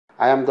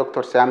I am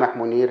Dr. Sameh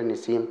Munir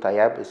Nisim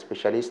Tayeb,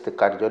 specialist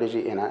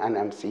cardiology in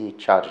NMC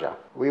Sharjah.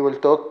 We will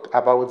talk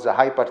about the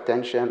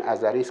hypertension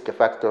as a risk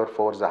factor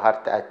for the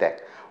heart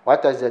attack.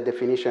 What is the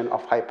definition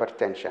of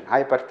hypertension?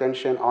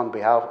 Hypertension, on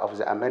behalf of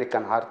the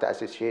American Heart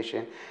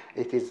Association,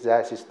 it is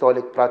the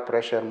systolic blood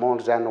pressure more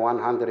than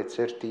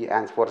 130,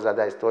 and for the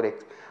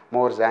diastolic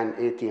more than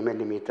 80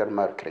 millimeter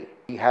mercury.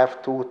 We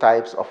have two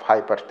types of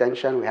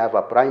hypertension. We have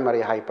a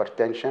primary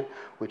hypertension,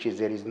 which is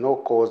there is no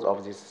cause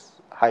of this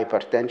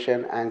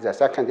hypertension, and the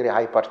secondary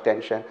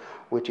hypertension,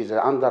 which is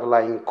the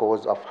underlying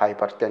cause of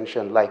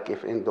hypertension, like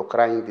if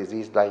endocrine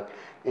disease, like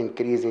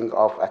increasing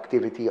of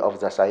activity of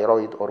the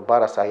thyroid or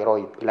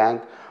parathyroid gland,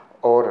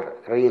 or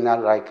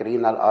renal, like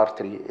renal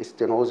artery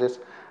stenosis,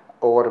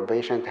 or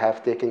patient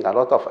have taken a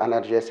lot of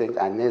analgesic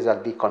and nasal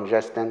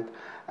decongestant,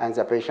 and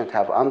the patient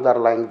have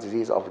underlying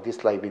disease of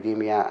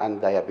dyslipidemia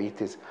and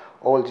diabetes.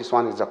 All this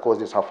one is the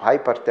causes of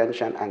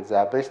hypertension, and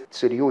the best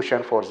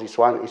solution for this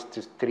one is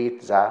to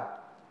treat the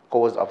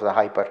cause of the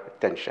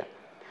hypertension.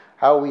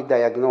 How we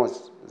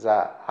diagnose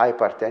the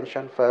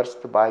hypertension?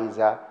 First, by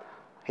the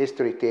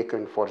history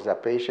taken for the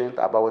patient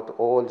about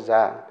all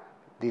the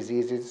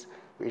diseases,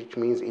 which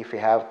means if you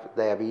have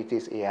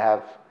diabetes, you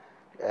have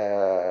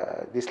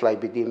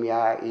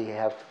dyslipidemia, you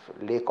have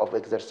lack of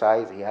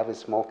exercise, you have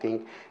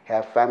smoking, you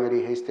have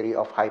family history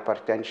of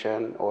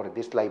hypertension or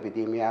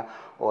dyslipidemia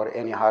or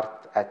any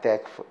heart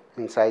attack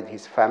inside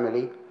his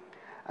family.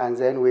 And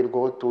then we'll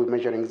go to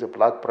measuring the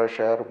blood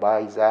pressure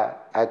by the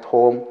at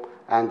home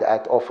and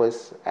at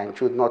office, and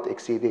should not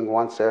exceeding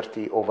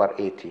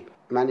 130/80.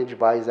 Managed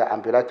by the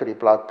ambulatory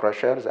blood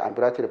pressure. The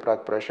ambulatory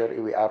blood pressure,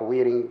 we are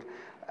wearing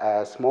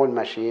a small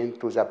machine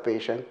to the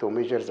patient to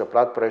measure the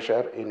blood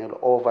pressure in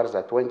over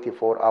the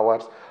 24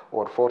 hours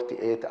or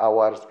 48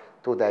 hours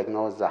to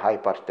diagnose the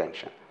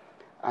hypertension.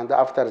 And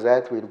after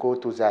that, we'll go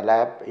to the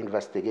lab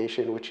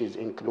investigation, which is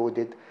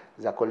included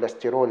the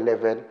cholesterol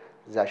level,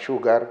 the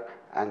sugar,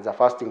 and the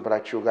fasting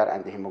blood sugar,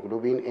 and the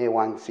hemoglobin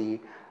A1C,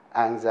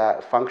 and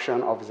the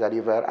function of the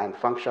liver, and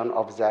function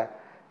of the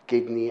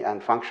kidney,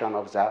 and function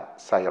of the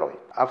thyroid.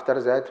 After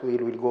that, we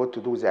will go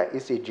to do the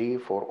ECG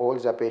for all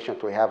the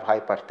patients who have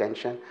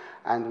hypertension,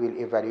 and we'll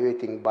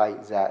evaluating by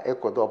the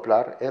echo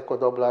Doppler. Echo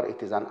Doppler,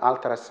 it is an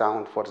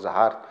ultrasound for the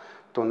heart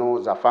to know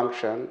the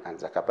function and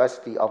the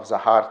capacity of the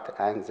heart,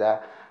 and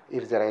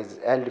if there is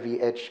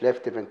LVH,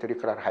 left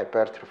ventricular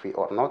hypertrophy,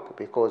 or not,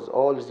 because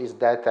all this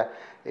data,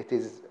 it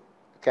is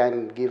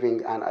can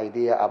giving an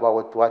idea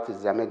about what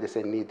is the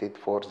medicine needed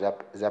for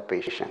the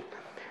patient.